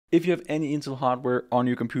If you have any Intel hardware on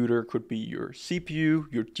your computer, could be your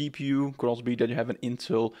CPU, your GPU, could also be that you have an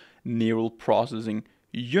Intel neural processing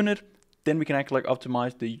unit, then we can actually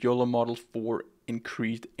optimize the YOLO model for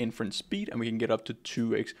increased inference speed, and we can get up to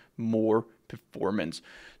 2x more performance.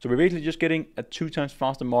 So we're basically just getting a 2 times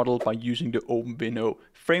faster model by using the OpenVINO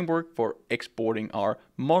framework for exporting our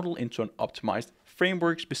model into an optimized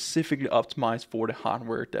framework specifically optimized for the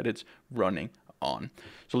hardware that it's running on.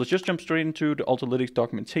 So let's just jump straight into the Ultralytics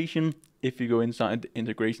documentation. If you go inside the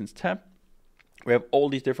integrations tab, we have all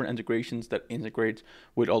these different integrations that integrate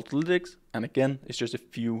with Ultralytics, and again, it's just a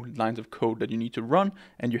few lines of code that you need to run,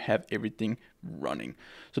 and you have everything running.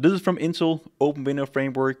 So this is from Intel OpenVINO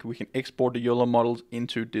framework. We can export the YOLO models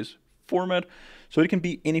into this format. So it can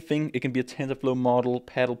be anything. It can be a TensorFlow model,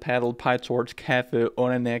 Paddle, PyTorch, Cafe,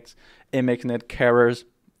 ONNX, MXNet, Keras.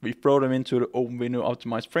 We throw them into the OpenVINO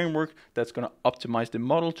optimized framework that's going to optimize the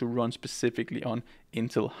model to run specifically on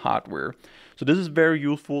Intel hardware. So this is very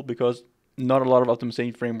useful because not a lot of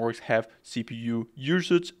optimization frameworks have CPU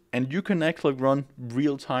usage, and you can actually run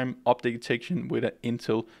real-time update detection with an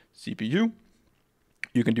Intel CPU.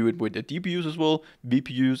 You can do it with the DPUs as well,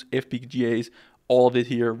 VPUs, FPGAs. All of it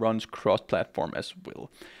here runs cross-platform as well.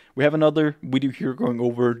 We have another video here going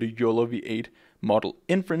over the YOLO V8 model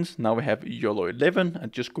inference. Now we have YOLO11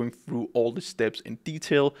 and just going through all the steps in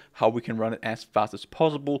detail, how we can run it as fast as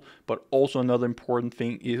possible. But also another important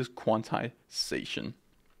thing is quantization.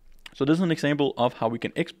 So this is an example of how we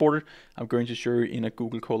can export it. I'm going to show you in a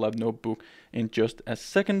Google Colab notebook in just a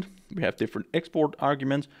second. We have different export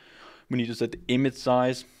arguments. We need to set the image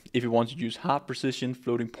size. If you want to use half precision,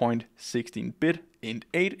 floating point 16-bit, int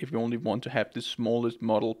 8. If you only want to have the smallest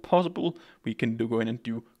model possible, we can go in and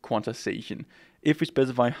do quantization. If we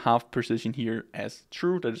specify half precision here as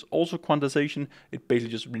true, that is also quantization. It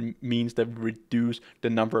basically just means that we reduce the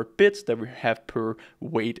number of bits that we have per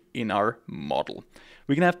weight in our model.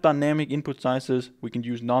 We can have dynamic input sizes. We can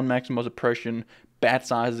use non-maximal suppression, batch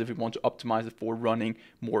sizes if we want to optimize it for running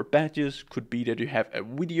more batches. Could be that you have a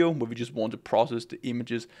video where we just want to process the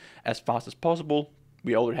images as fast as possible.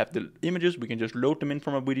 We already have the images. We can just load them in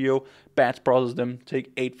from a video, batch process them,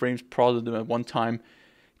 take 8 frames, process them at one time,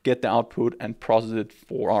 get the output and process it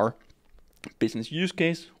for our business use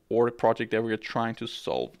case or the project that we are trying to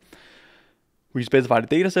solve. We specify the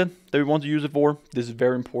dataset that we want to use it for. This is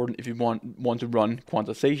very important if you want to run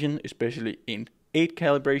quantization, especially in 8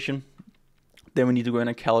 calibration. Then we need to go in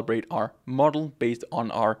and calibrate our model based on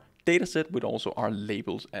our dataset with also our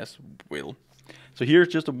labels as well. So here's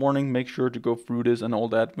just a warning, make sure to go through this and all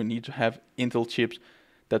that. We need to have Intel chips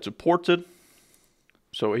that supports it.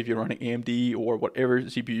 So if you're running AMD or whatever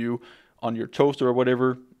CPU on your toaster or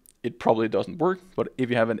whatever, it probably doesn't work. But if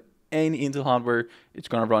you have any Intel hardware, it's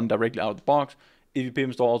going to run directly out of the box. If you pip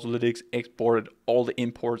install Ultralytics, export it, all the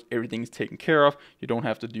imports, everything is taken care of. You don't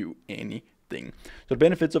have to do anything. So the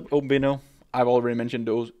benefits of OpenVINO, I've already mentioned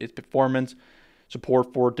those. It's performance,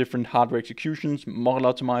 support for different hardware executions,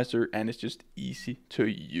 model optimizer, and it's just easy to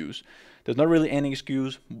use. There's not really any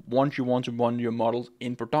excuse. Once you want to run your models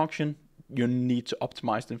in production, you need to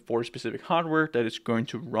optimize them for a specific hardware that it's going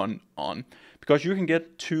to run on. Because you can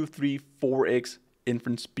get 2, 3, 4x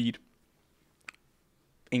inference speed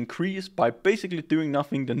increase by basically doing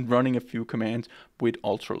nothing than running a few commands with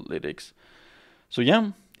Ultralytics. So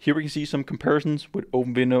yeah, here we can see some comparisons with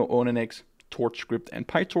OpenVINO, ONNX, TorchScript, and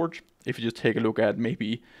PyTorch. If you just take a look at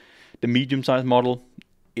maybe the medium-sized model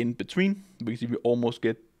in between, we can see we almost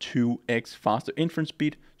get 2x faster inference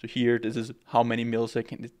speed. So here, this is how many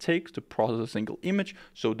milliseconds it takes to process a single image.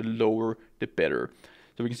 So the lower, the better.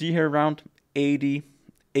 So we can see here around 80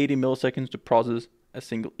 milliseconds to process a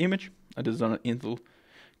single image. And this is on an Intel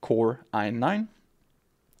Core i9.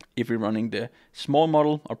 If we're running the small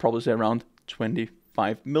model, I'll probably say around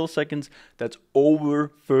 25 milliseconds. That's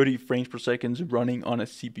over 30 frames per second running on a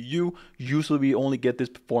CPU. Usually we only get this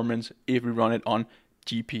performance if we run it on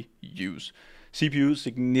GPUs. CPUs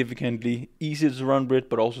significantly easier to run with,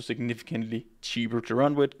 but also significantly cheaper to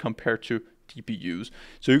run with compared to GPUs.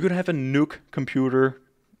 So you could have a NUC computer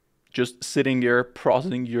just sitting there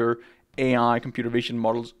processing your AI computer vision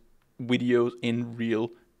models videos in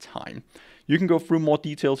real time. You can go through more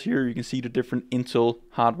details here. You can see the different Intel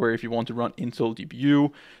hardware if you want to run Intel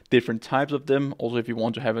GPU, different types of them. Also, if you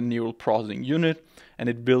want to have a neural processing unit, and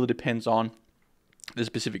it really depends on the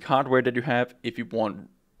specific hardware that you have. If you want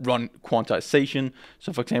run quantization.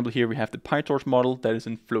 So for example, here we have the PyTorch model that is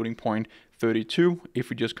in floating point 32. If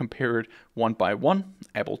we just compare it one by one,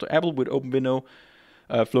 apple to apple with OpenVINO,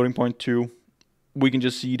 floating point 2, we can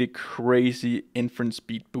just see the crazy inference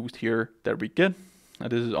speed boost here that we get.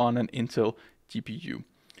 This is on an Intel GPU.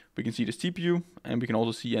 We can see the CPU, and we can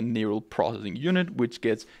also see a neural processing unit, which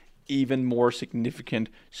gets even more significant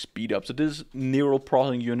speed up. So this neural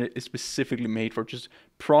processing unit is specifically made for just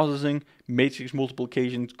processing matrix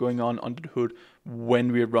multiplications going on under the hood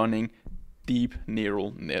when we're running deep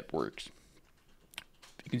neural networks.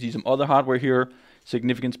 You can see some other hardware here,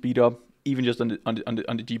 significant speed up, even just on the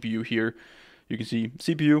GPU here. You can see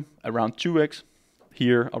CPU around 2x.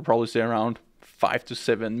 Here I'll probably say around 5 to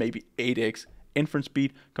 7, maybe 8x inference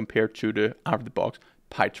speed compared to the out-of-the-box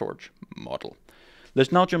PyTorch model.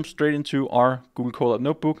 Let's now jump straight into our Google Colab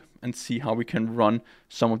notebook and see how we can run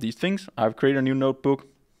some of these things. I've created a new notebook.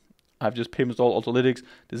 I've just pip installed Ultralytics.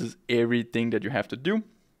 This is everything that you have to do.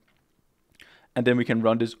 And then we can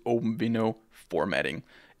run this OpenVINO formatting.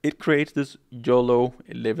 It creates this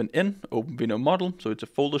YOLO11 OpenVINO model. So it's a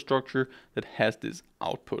folder structure that has this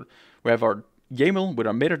output. We have our YAML with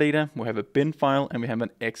our metadata, we have a bin file, and we have an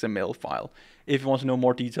XML file. If you want to know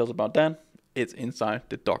more details about that, it's inside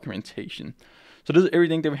the documentation. So this is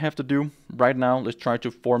everything that we have to do right now. Let's try to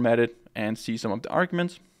format it and see some of the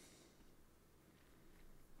arguments.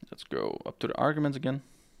 Let's go up to the arguments again.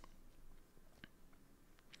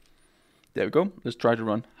 There we go. Let's try to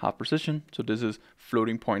run half precision. So this is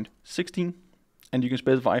floating point 16, and you can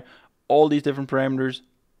specify all these different parameters.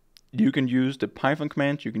 You can use the Python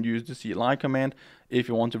command, you can use the CLI command if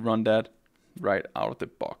you want to run that right out of the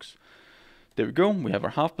box. There we go. We have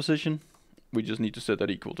our half position. We just need to set that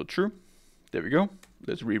equal to true. There we go.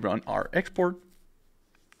 Let's rerun our export.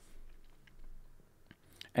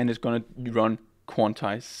 And it's going to run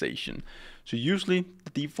quantization. So usually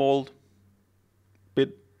the default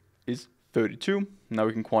bit is 32. Now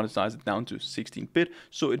we can quantize it down to 16-bit.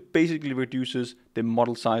 So it basically reduces the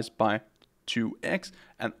model size by 2x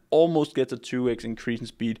and almost gets a 2x increase in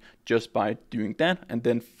speed just by doing that, and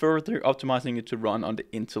then further optimizing it to run on the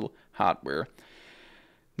Intel hardware.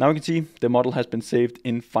 Now we can see the model has been saved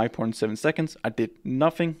in 5.7 seconds. I did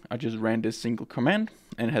nothing. I just ran this single command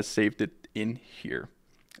and it has saved it in here.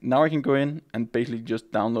 Now I can go in and basically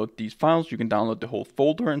just download these files. You can download the whole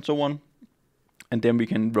folder and so on. And then we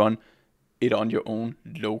can run it on your own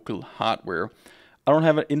local hardware. I don't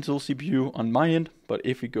have an Intel CPU on my end, but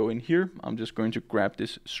if we go in here, I'm just going to grab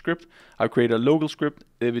this script. I'll create a local script.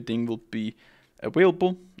 Everything will be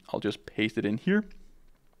available. I'll just paste it in here.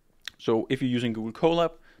 So if you're using Google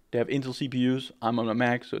Colab, they have Intel CPUs. I'm on a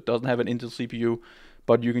Mac, so it doesn't have an Intel CPU,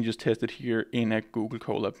 but you can just test it here in a Google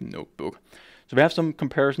Colab notebook. So we have some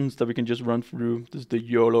comparisons that we can just run through. This is the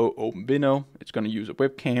YOLO OpenVINO. It's going to use a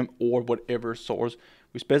webcam or whatever source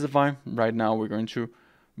we specify. Right now, we're going to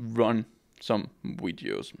run some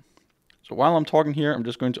videos. So while I'm talking here, I'm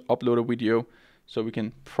just going to upload a video so we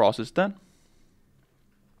can process that.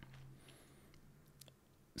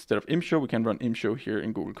 Instead of imshow, we can run imshow here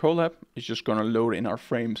in Google Colab. It's just going to load in our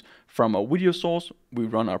frames from our video source. We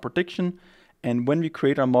run our prediction, and when we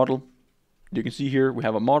create our model, you can see here we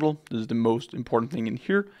have a model. This is the most important thing in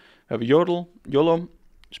here. We have a YOLO,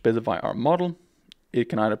 specify our model. It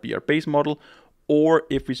can either be our base model, or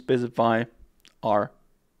if we specify our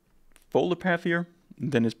folder path here,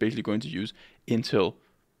 then it's basically going to use Intel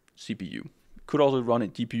CPU. Could also run a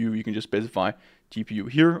GPU. You can just specify GPU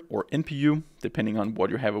here or NPU, depending on what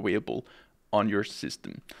you have available on your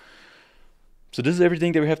system. So this is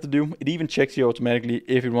everything that we have to do. It even checks here automatically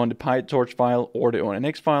if you run the PyTorch file or the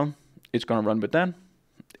ONNX file. It's going to run with that.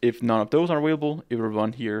 If none of those are available, it will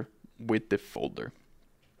run here with the folder.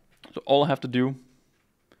 So all I have to do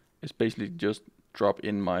is basically just drop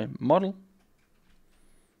in my model.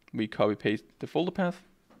 We copy paste the folder path.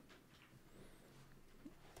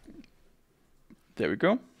 There we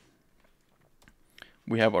go.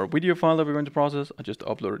 We have our video file that we're going to process. I just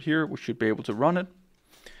upload it here. We should be able to run it.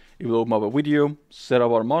 It will open up a video, set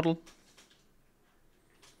up our model.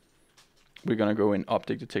 We're going to go in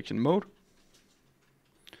object detection mode.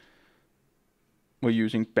 We're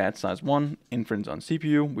using batch size 1, inference on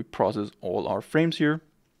CPU. We process all our frames here.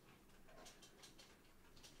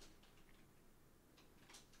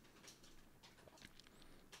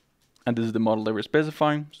 And this is the model that we're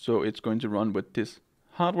specifying. So it's going to run with this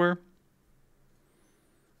hardware.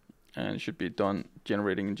 And it should be done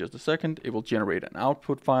generating in just a second. It will generate an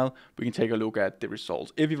output file. We can take a look at the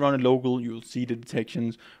results. If you run it local, you'll see the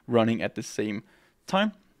detections running at the same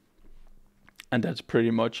time. And that's pretty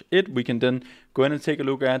much it. We can then go in and take a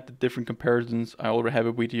look at the different comparisons. I already have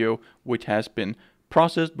a video which has been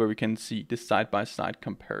processed where we can see the side-by-side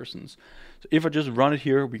comparisons. So if I just run it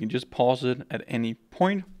here, we can just pause it at any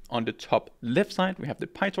point. On the top left side, we have the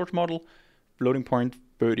PyTorch model, floating point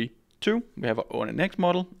 32. We have our ONNX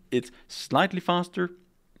model. It's slightly faster.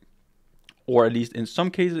 or at least in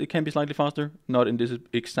some cases it can be slightly faster, not in this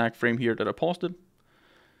exact frame here that I paused it.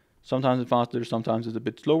 Sometimes it's faster, sometimes it's a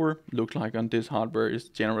bit slower. Looks like on this hardware it's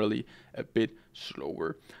generally a bit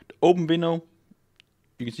slower. The OpenVINO,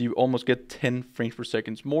 you can see you almost get 10 frames per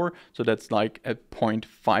second more, so that's like a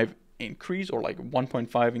 0.5 increase or like a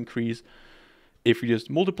 1.5 increase if we just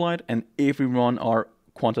multiply it. And if we run our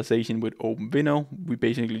quantization with OpenVINO, we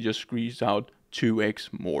basically just squeeze out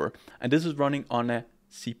 2x more. And this is running on a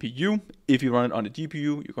CPU. If you run it on a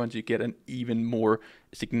GPU, you're going to get an even more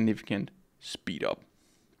significant speed up.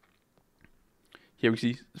 Here we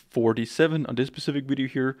see 47 on this specific video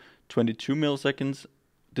here, 22 milliseconds.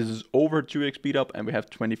 This is over 2x speed up, and we have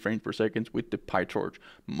 20 frames per second with the PyTorch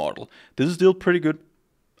model. This is still pretty good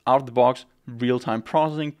out of the box real-time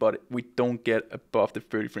processing, but we don't get above the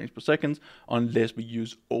 30 frames per second unless we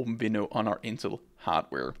use OpenVINO on our Intel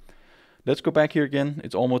hardware. Let's go back here again.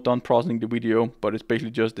 It's almost done processing the video, but it's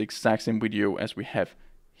basically just the exact same video as we have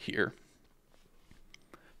here.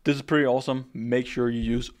 This is pretty awesome. Make sure you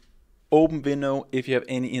use OpenVINO if you have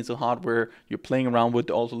any Intel hardware, you're playing around with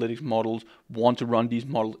the Ultralytics models, want to run these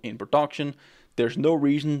models in production. There's no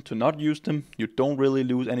reason to not use them. You don't really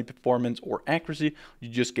lose any performance or accuracy. You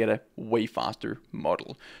just get a way faster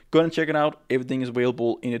model. Go ahead and check it out. Everything is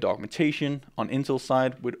available in the documentation on Intel's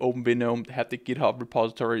side with OpenVINO. They have the GitHub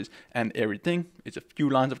repositories and everything. It's a few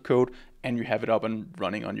lines of code and you have it up and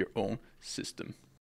running on your own system.